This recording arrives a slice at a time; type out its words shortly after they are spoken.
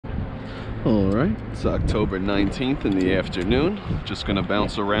Alright, it's October 19th in the afternoon. Just gonna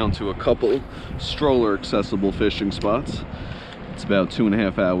bounce around to a couple stroller accessible fishing spots. It's about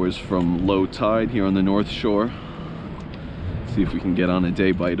 2.5 hours from low tide here on the North Shore. See if we can get on a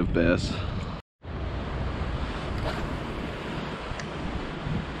day bite of bass.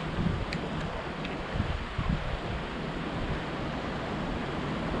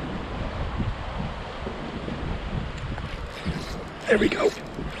 There we go.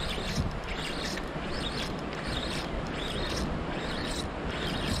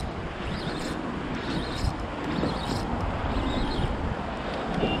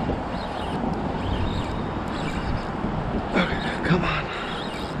 Okay, come on.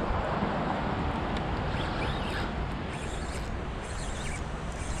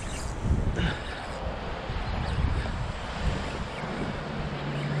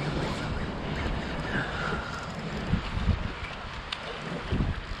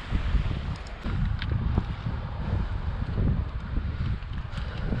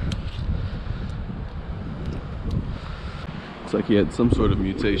 Looks like he had some sort of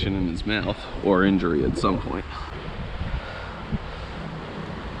mutation in his mouth or injury at some point.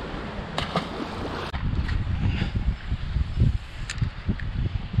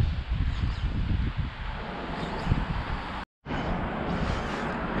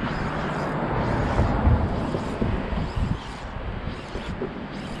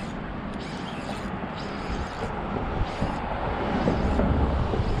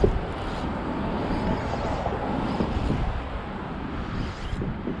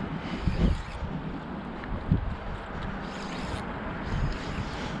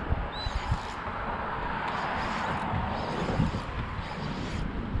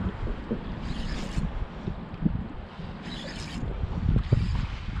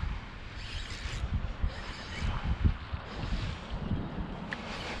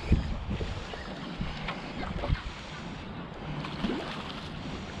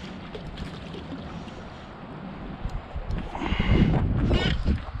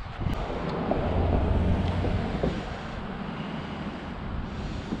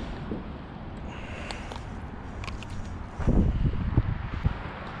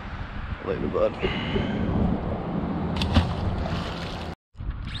 Later, bud.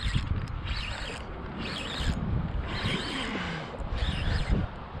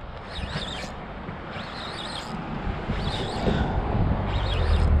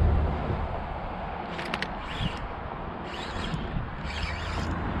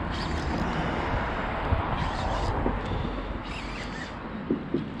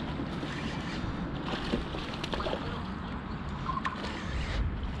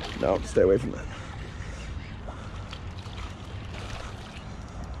 No, stay away from that.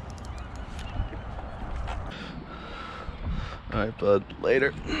 All right, bud,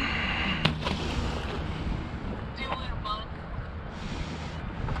 later.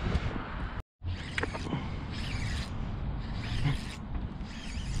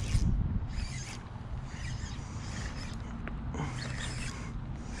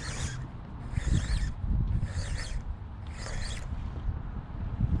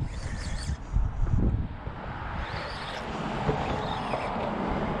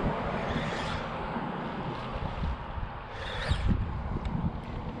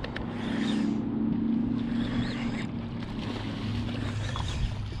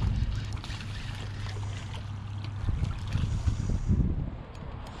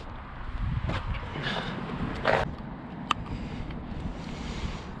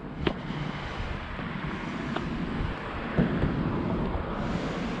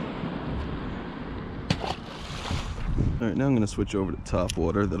 All right, now I'm gonna switch over to top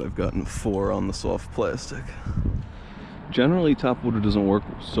water that I've gotten 4 on the soft plastic. Generally, top water doesn't work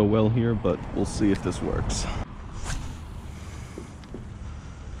so well here, but we'll see if this works.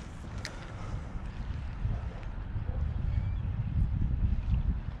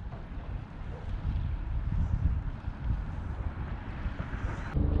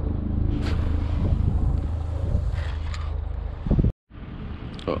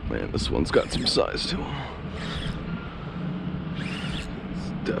 Oh man, this one's got some size to him.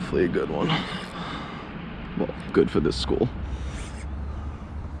 Definitely a good one. Well, good for this school.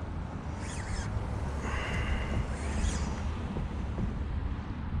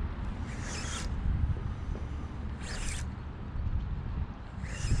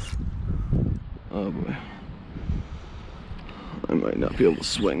 Oh boy. I might not be able to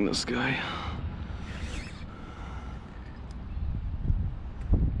swing this guy.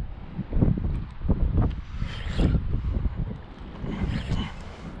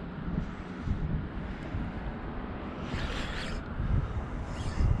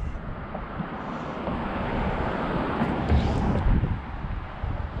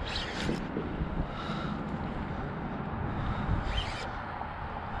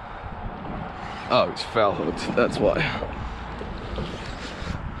 Oh, he's foul hooked, that's why.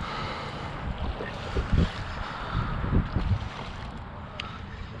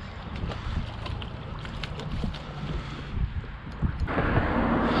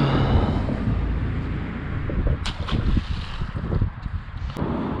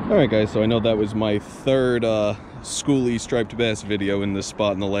 Alright guys, so I know that was my third schoolie striped bass video in this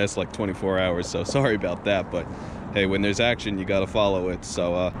spot in the last like 24 hours, so sorry about that, but hey, when there's action you gotta follow it.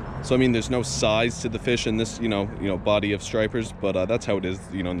 So I mean, there's no size to the fish in this, you know, body of stripers, but that's how it is,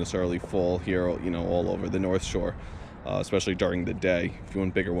 you know, in this early fall here, you know, all over the North Shore, especially during the day. If you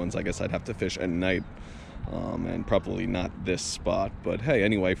want bigger ones, I guess I'd have to fish at night. And probably not this spot, but hey,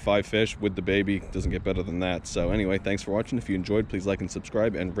 anyway, 5 fish with the baby, doesn't get better than that. So anyway, thanks for watching. If you enjoyed, please like and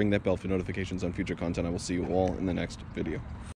subscribe and ring that bell for notifications on future content. I will see you all in the next video.